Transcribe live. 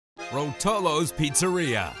Rotolo's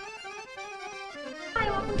Pizzeria, Hi,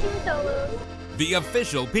 welcome to Rotolo's. the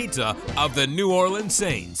official pizza of the New Orleans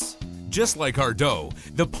Saints. Just like our dough,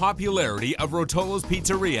 the popularity of Rotolo's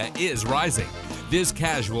Pizzeria is rising. This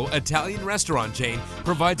casual Italian restaurant chain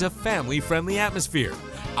provides a family-friendly atmosphere.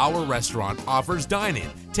 Our restaurant offers dine-in,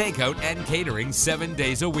 takeout, and catering 7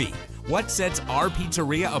 days a week. What sets our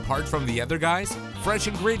pizzeria apart from the other guys? Fresh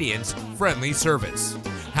ingredients, friendly service.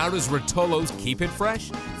 How does Rotolo's keep it fresh?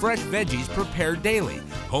 Fresh veggies prepared daily,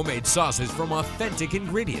 homemade sauces from authentic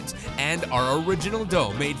ingredients, and our original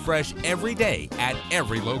dough made fresh every day at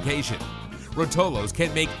every location. Rotolo's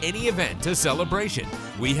can make any event a celebration.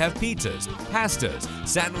 We have pizzas, pastas,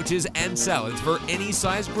 sandwiches, and salads for any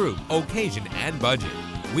size group, occasion, and budget.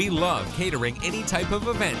 We love catering any type of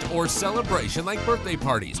event or celebration like birthday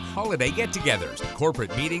parties, holiday get-togethers,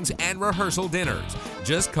 corporate meetings, and rehearsal dinners.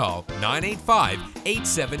 Just call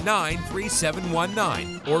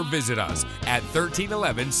 985-879-3719 or visit us at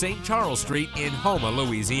 1311 St. Charles Street in Houma,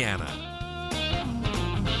 Louisiana.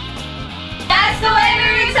 That's the way we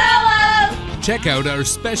Rotolo's! Check out our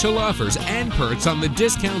special offers and perks on the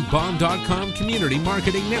DiscountBomb.com community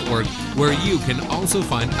marketing network, where you can also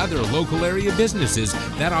find other local area businesses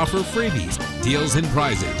that offer freebies, deals, and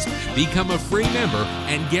prizes. Become a free member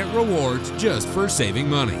and get rewards just for saving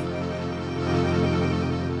money.